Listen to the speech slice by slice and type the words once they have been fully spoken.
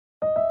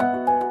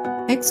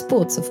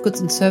Exports of goods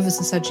and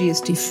services are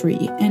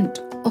GST-free, and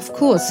of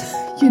course,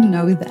 you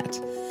know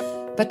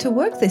that. But to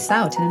work this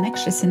out in an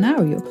actual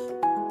scenario,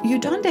 you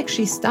don't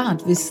actually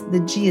start with the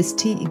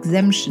GST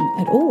exemption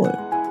at all.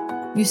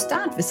 You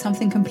start with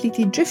something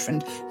completely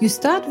different. You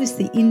start with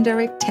the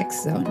indirect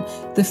tax zone.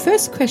 The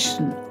first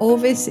question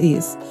always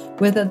is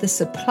whether the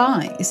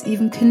supply is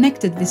even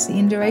connected with the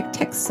indirect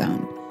tax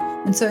zone.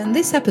 And so in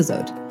this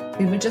episode,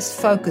 we will just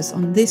focus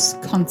on this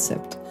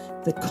concept,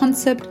 the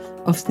concept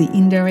of the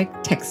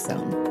indirect tax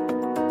zone.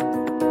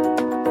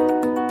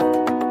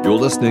 You're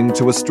listening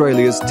to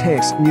Australia's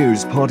tax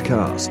news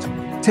podcast,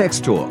 Tax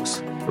Talks,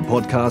 the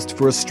podcast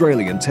for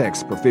Australian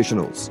tax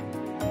professionals.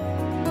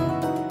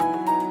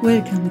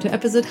 Welcome to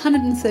episode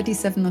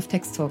 137 of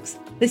Tax Talks.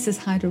 This is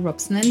Heide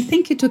Robson, and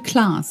thank you to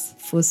Class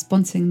for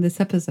sponsoring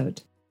this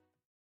episode.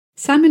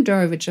 Simon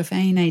Dorowich of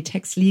A&A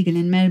Tax Legal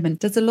in Melbourne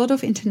does a lot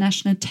of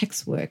international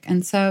tax work,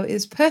 and so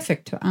is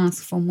perfect to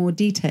ask for more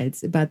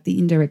details about the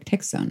indirect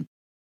tax zone.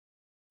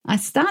 I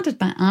started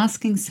by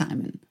asking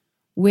Simon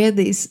where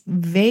this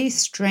very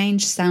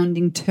strange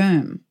sounding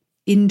term,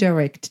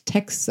 indirect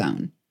tax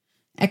zone,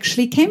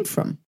 actually came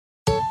from.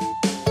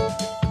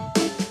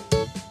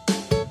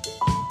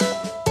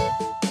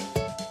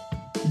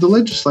 The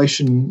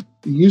legislation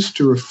used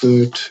to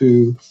refer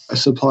to a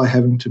supply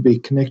having to be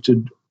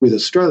connected with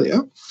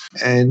Australia,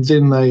 and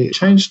then they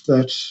changed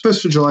that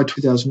 1st of July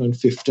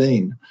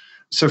 2015.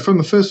 So from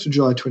the 1st of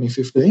July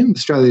 2015,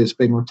 Australia has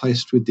been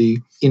replaced with the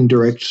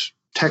indirect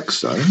tax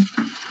zone.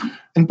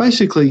 And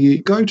basically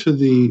you go to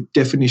the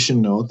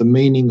definition or the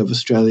meaning of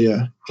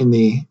Australia in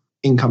the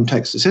Income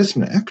Tax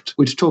Assessment Act,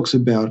 which talks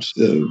about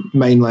the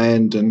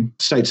mainland and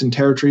states and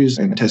territories,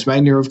 and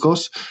Tasmania, of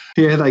course.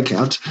 Yeah, they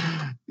count.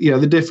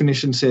 The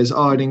definition says,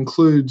 it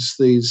includes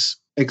these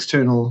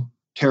external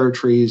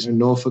territories in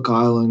Norfolk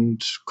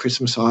Island,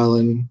 Christmas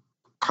Island,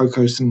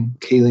 Cocos and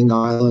Keeling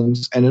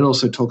Islands, and it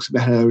also talks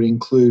about how it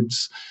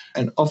includes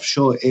an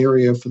offshore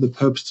area for the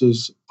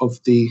purposes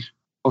of the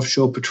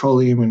Offshore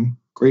Petroleum and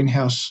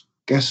Greenhouse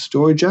Gas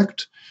Storage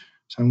Act.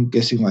 So I'm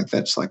guessing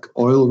that's like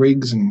oil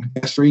rigs and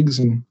gas rigs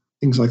and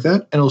things like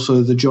that, and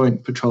also the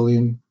Joint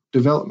Petroleum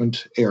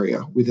Development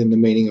Area within the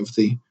meaning of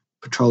the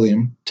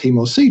Petroleum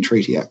Timor Sea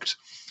Treaty Act.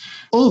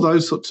 All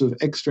those sorts of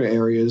extra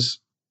areas,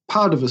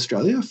 part of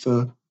Australia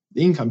for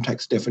the income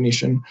tax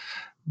definition,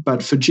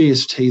 but for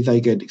GST they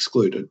get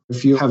excluded.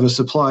 If you have a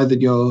supply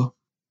that you're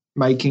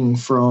making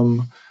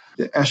from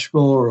the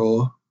Ashmore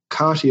or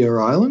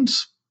Cartier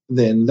Islands,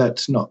 then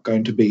that's not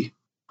going to be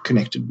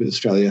connected with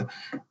Australia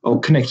or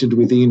connected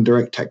with the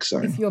indirect tax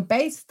zone. If you're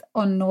based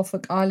on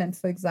Norfolk Island,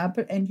 for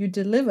example, and you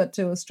deliver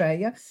to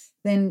Australia,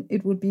 then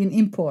it would be an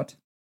import.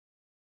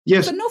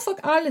 Yes. So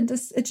Norfolk Island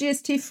is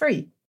GST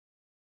free.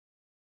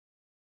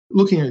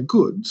 Looking at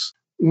goods,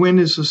 when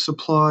is a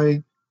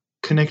supply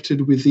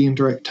connected with the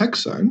indirect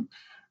tax zone?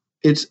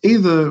 It's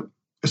either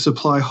a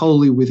supply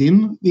wholly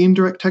within the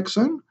indirect tax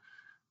zone,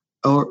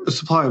 or a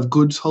supply of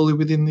goods wholly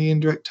within the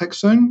indirect tax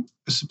zone,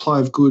 a supply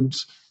of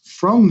goods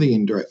from the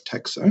indirect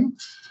tax zone,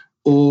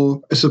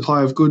 or a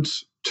supply of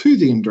goods to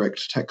the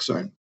indirect tax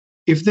zone.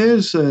 If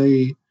there's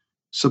a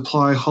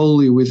supply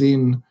wholly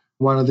within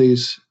one of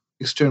these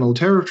external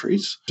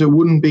territories, it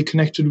wouldn't be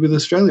connected with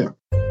Australia.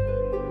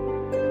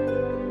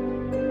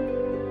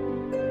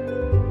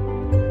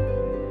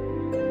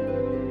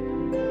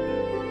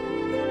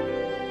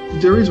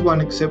 There is one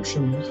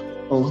exception,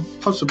 or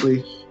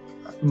possibly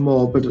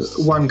more, but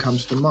one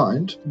comes to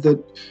mind,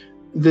 that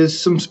there's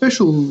some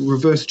special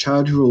reverse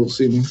charge rules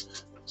in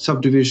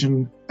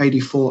subdivision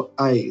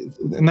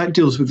 84A, and that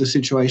deals with the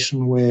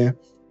situation where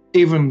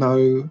even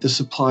though the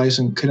supply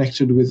isn't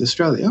connected with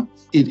Australia,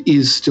 it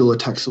is still a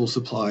taxable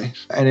supply.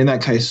 And in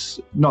that case,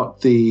 not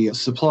the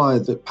supplier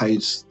that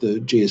pays the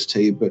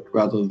GST, but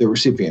rather the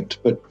recipient.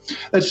 But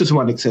that's just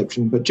one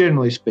exception. But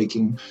generally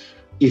speaking,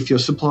 if your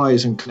supply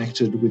isn't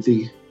connected with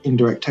the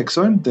indirect tax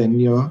zone, then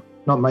you're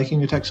not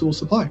making a taxable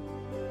supply.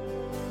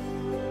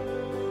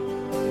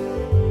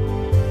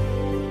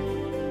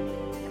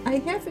 I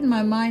have in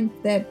my mind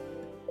that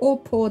all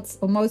ports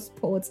or most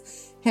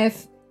ports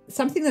have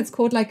something that's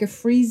called like a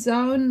free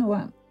zone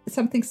or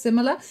something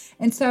similar.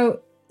 And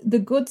so the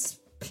goods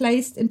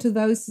placed into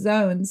those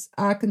zones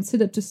are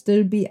considered to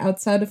still be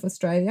outside of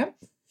Australia.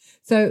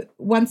 So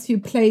once you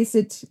place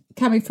it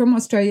coming from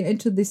Australia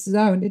into this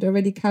zone, it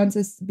already counts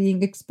as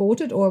being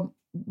exported, or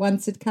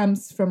once it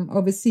comes from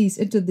overseas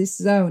into this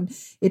zone,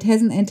 it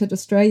hasn't entered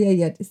Australia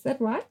yet. Is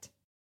that right?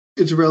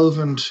 It's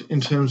relevant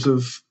in terms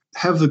of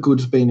have the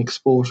goods been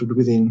exported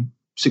within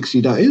 60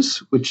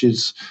 days, which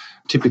is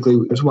typically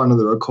one of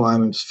the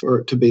requirements for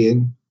it to be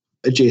in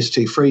a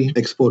GST-free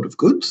export of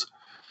goods.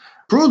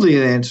 Broadly,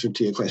 the answer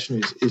to your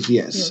question is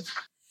yes.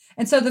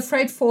 And so the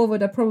freight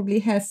forwarder probably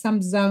has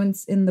some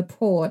zones in the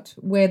port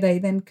where they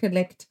then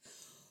collect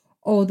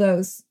all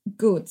those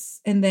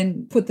goods and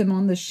then put them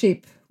on the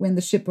ship when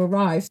the ship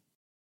arrives.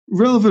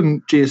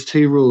 Relevant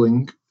GST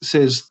ruling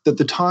says that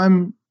the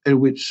time at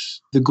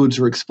which the goods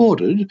are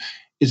exported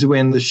is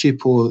when the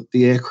ship or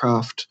the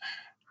aircraft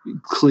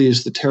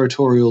clears the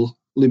territorial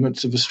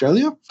limits of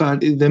Australia, but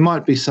there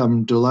might be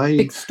some delay,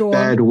 big storm,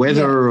 bad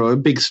weather or a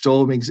big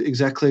storm,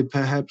 exactly,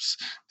 perhaps.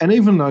 And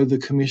even though the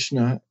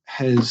Commissioner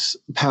has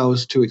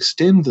powers to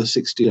extend the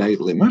 60-day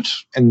limit,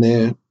 and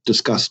they're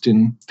discussed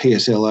in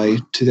PSLA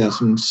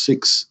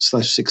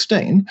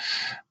 2006/16,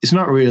 it's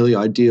not really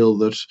ideal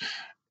that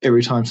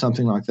every time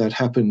something like that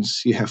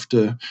happens, you have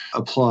to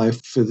apply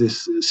for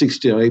this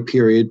 60-day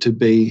period to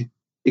be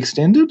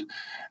extended.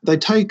 They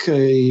take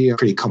a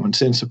pretty common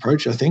sense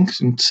approach, I think,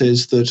 and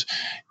says that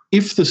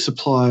if the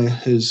supplier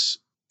has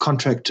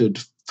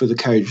contracted for the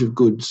carriage of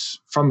goods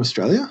from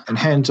Australia and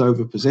hands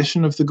over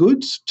possession of the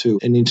goods to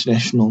an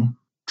international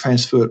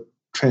transport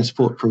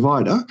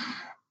provider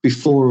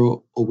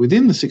before or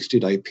within the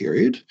 60-day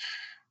period,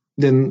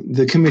 then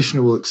the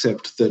Commissioner will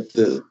accept that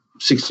the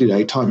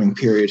 60-day timing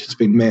period has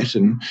been met,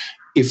 and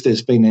if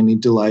there's been any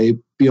delay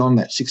beyond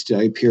that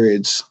 60-day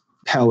period's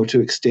power to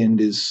extend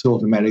is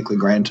automatically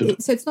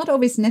granted. So it's not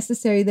always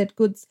necessary that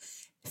goods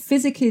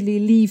physically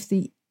leave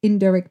the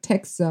indirect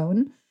tax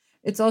zone.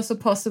 It's also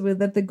possible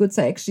that the goods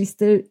are actually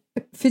still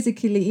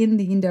physically in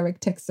the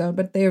indirect tax zone,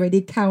 but they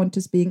already count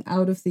as being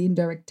out of the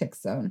indirect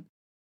tax zone.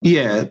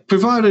 Yeah,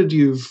 provided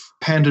you've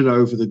handed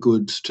over the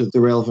goods to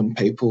the relevant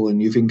people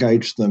and you've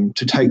engaged them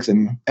to take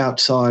them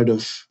outside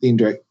of the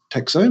indirect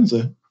tax zone,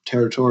 the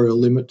territorial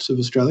limits of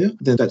Australia,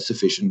 then that's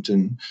sufficient.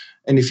 And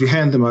if you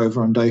hand them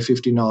over on day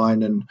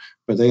 59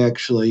 but they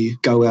actually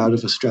go out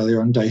of Australia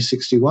on day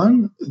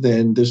 61,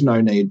 then there's no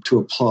need to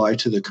apply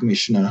to the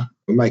Commissioner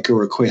or make a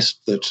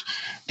request that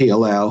he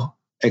allow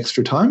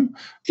extra time.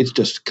 It's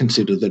just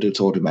considered that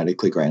it's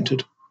automatically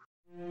granted.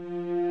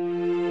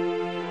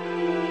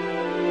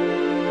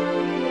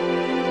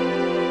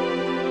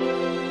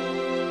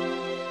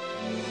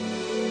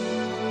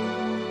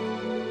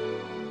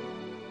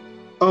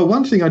 Oh,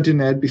 one thing I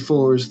didn't add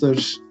before is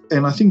that,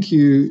 and I think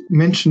you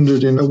mentioned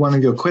it in one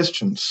of your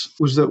questions,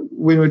 was that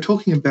when we're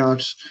talking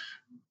about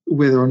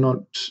whether or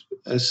not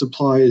a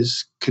supply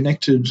is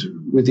connected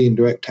with the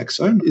indirect tax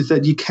zone, is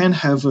that you can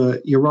have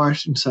you're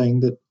right in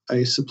saying that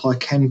a supply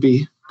can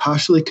be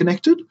partially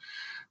connected.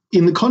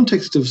 In the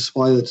context of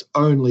supply that's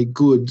only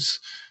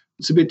goods,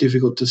 it's a bit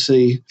difficult to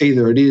see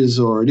either it is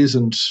or it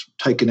isn't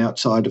taken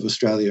outside of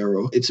Australia,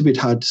 or it's a bit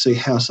hard to see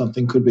how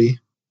something could be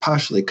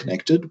partially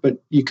connected.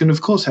 But you can, of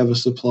course, have a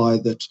supply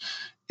that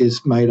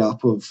is made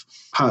up of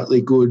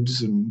partly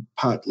goods and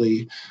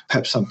partly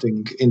perhaps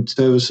something in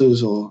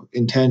services or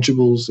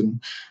intangibles. And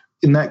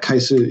in that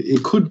case,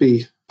 it could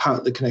be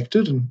partly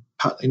connected and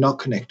partly not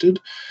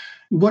connected.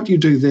 What you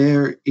do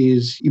there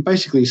is you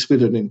basically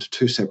split it into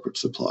two separate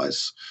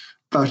supplies.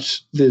 But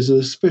there's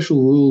a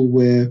special rule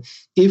where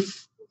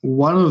if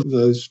one of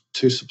those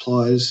two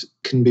supplies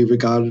can be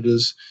regarded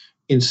as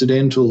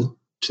incidental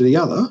to the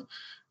other,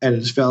 and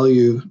its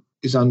value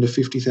is under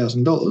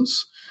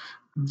 $50,000,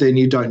 then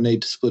you don't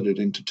need to split it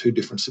into two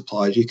different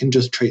supplies. You can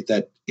just treat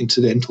that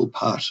incidental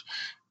part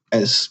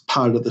as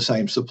part of the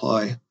same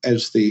supply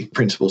as the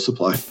principal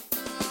supply.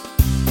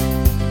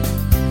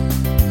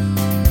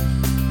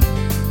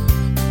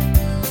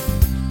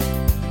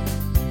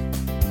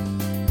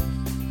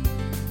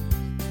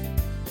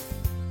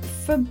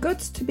 For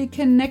goods to be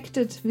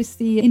connected with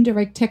the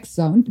indirect tax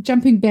zone,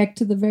 jumping back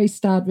to the very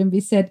start when we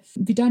said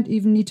we don't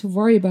even need to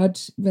worry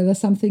about whether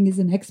something is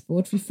an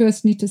export, we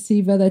first need to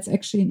see whether it's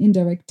actually an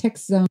indirect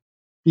tax zone.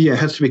 Yeah, it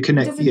has to be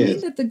connected. Does it mean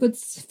that the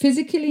goods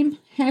physically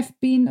have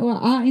been or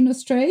are in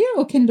Australia,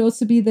 or can it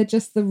also be that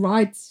just the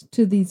rights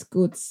to these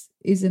goods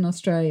is in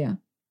Australia?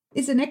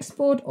 Is an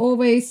export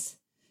always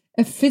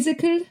a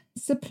physical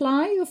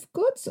supply of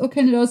goods, or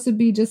can it also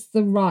be just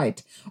the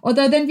right?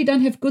 Although then we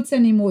don't have goods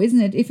anymore, isn't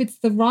it? If it's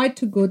the right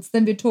to goods,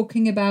 then we're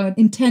talking about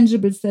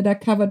intangibles that are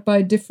covered by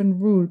a different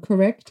rule,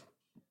 correct?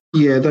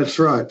 Yeah, that's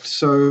right.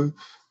 So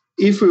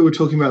if we were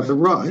talking about the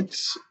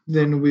rights,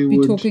 then we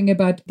would be talking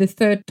about the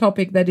third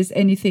topic, that is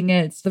anything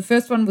else. The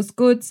first one was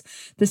goods,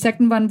 the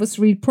second one was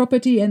real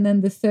property, and then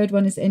the third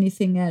one is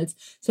anything else.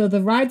 So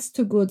the rights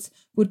to goods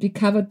would be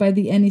covered by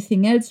the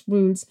anything else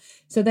rules.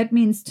 So that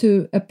means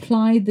to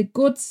apply the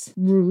goods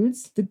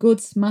rules, the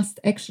goods must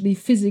actually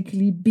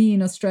physically be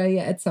in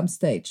Australia at some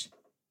stage.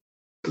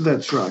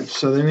 That's right.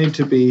 So they need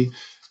to be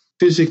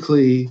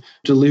physically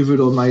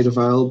delivered or made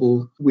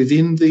available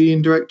within the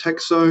indirect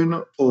tax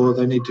zone, or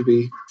they need to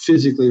be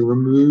physically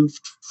removed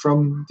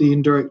from the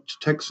indirect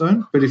tax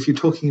zone. But if you're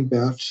talking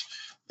about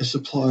a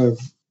supply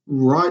of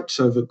rights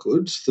over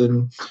goods,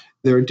 then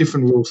there are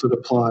different rules that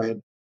apply.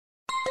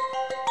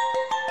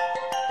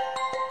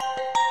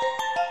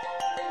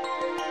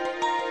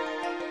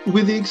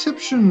 With the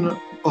exception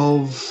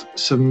of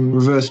some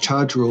reverse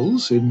charge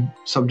rules in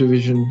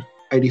subdivision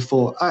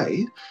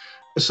 84A,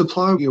 a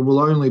supply will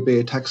only be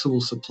a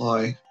taxable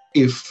supply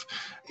if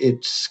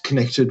it's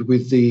connected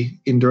with the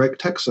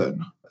indirect tax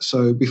zone.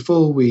 So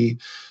before we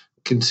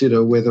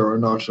consider whether or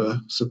not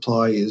a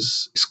supply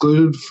is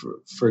excluded,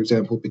 for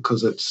example,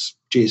 because it's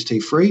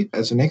GST-free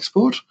as an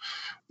export,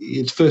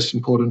 it's first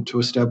important to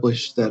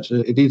establish that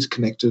it is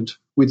connected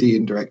with the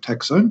indirect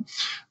tax zone.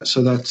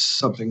 So that's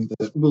something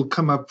that will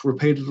come up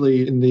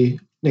repeatedly in the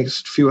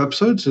next few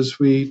episodes as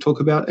we talk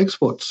about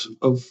exports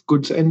of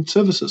goods and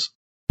services.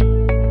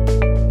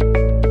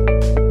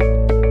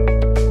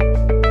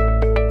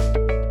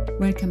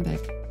 Welcome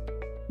back.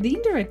 The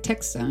indirect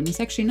tax zone is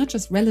actually not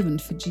just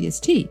relevant for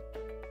GST,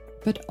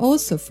 but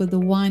also for the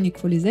wine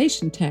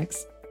equalization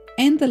tax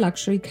and the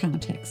luxury car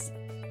tax.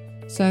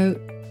 So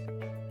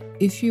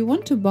if you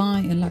want to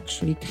buy a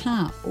luxury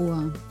car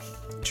or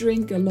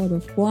drink a lot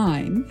of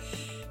wine,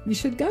 you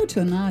should go to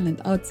an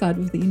island outside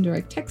of the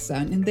indirect tax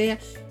zone, and there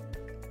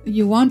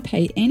you won't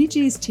pay any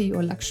GST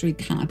or luxury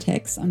car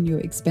tax on your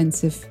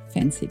expensive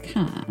fancy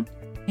car,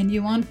 and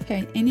you won't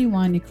pay any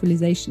wine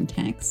equalization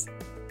tax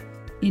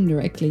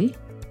indirectly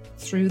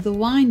through the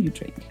wine you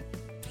drink.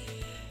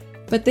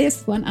 But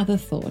there's one other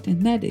thought,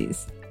 and that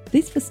is,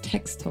 this was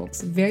Tax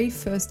Talk's very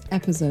first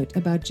episode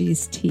about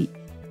GST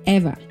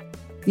ever.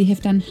 We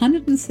have done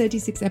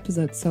 136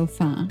 episodes so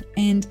far,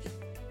 and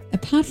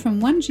apart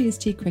from one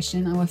GST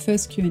question in our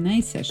first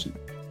Q&A session,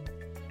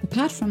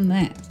 apart from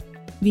that,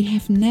 we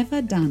have never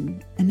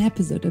done an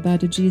episode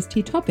about a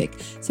GST topic.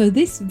 So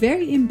this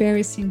very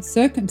embarrassing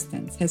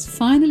circumstance has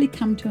finally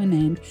come to an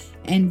end,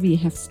 and we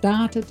have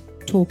started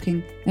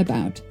talking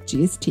about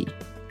GST.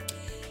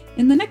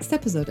 In the next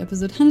episode,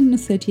 episode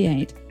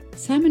 138,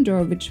 Simon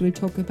Dorowitz will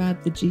talk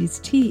about the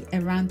GST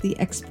around the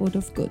export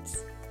of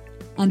goods.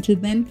 Until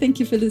then, thank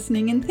you for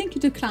listening, and thank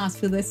you to Class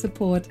for their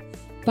support.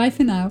 Bye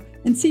for now,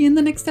 and see you in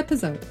the next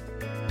episode.